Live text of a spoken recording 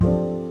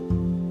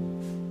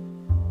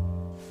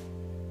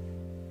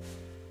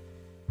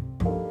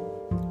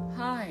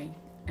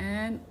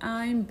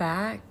I'm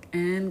back,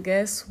 and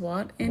guess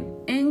what?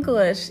 In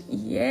English,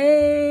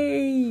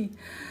 yay!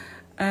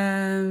 I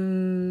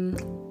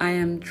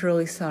am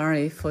truly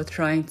sorry for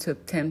trying to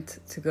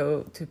attempt to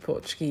go to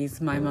Portuguese,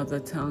 my mother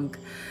tongue,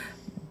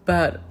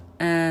 but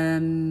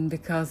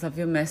because of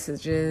your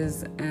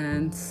messages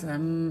and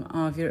some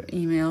of your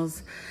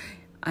emails,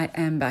 I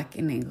am back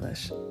in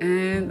English,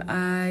 and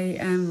I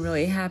am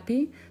really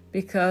happy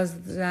because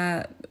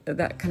that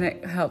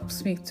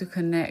helps me to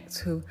connect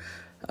to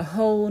a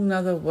whole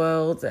nother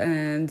world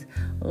and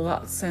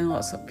lots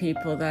of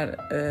people that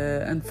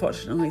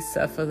unfortunately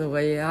suffer the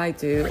way I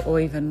do, or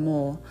even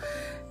more.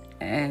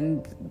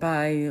 And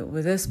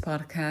with this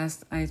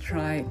podcast, I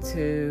try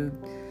to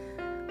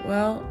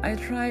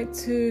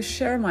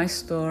share my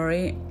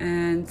story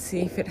and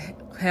see if it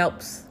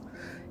helps,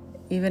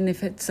 even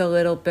if it's a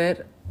little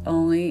bit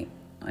only,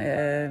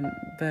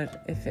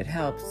 but if it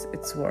helps,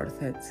 it's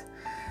worth it.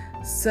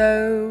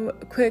 So,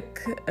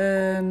 quick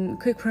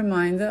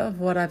reminder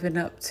of what I've been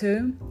up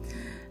to.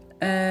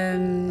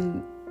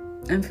 I'm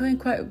feeling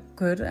quite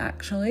good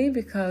actually,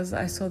 because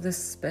I saw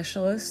this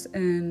specialist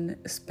in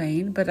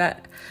Spain. But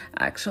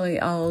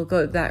I'll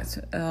go that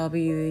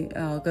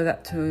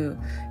to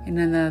in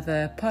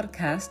another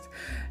podcast,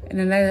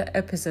 in another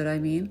episode.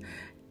 And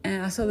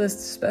I saw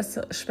this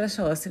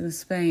specialist in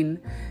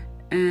Spain.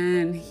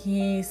 And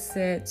he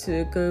said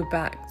to go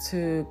back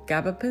to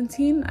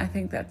gabapentin. I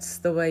think that's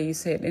the way you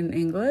say it in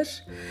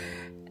English.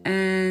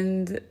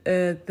 And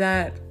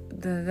that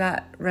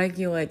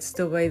regulates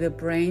the way the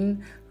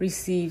brain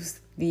receives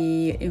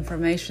the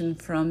information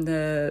from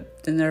the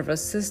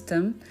nervous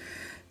system.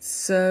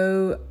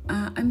 So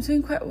I'm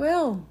doing quite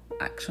well,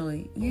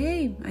 actually.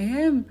 Yay, I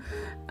am.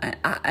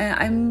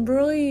 I'm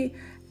really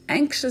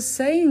anxious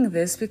saying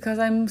this because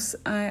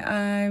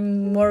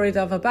I'm worried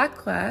of a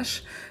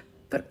backlash.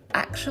 But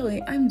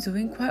actually, I'm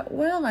doing quite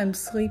well. I'm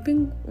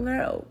sleeping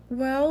very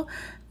well,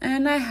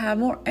 and I have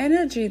more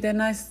energy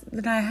than I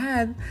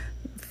had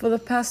for the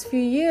past few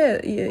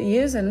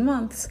years and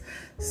months.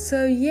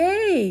 So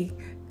yay,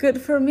 good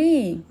for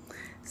me.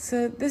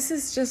 So this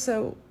is just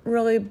a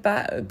really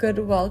good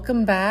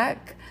welcome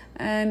back,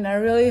 and I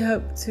really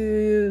hope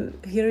to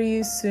hear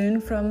you soon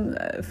from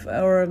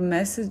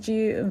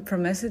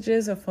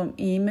messages or from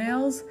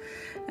emails.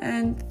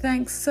 And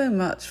thanks so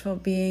much for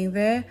being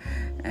there.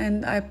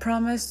 And I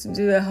promise to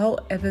do a whole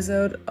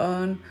episode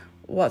on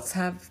what's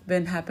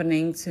been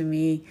happening to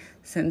me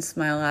since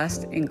my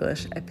last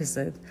English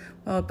episode.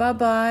 Well,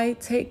 bye-bye,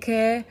 take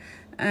care,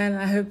 and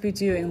I hope you're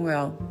doing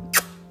well.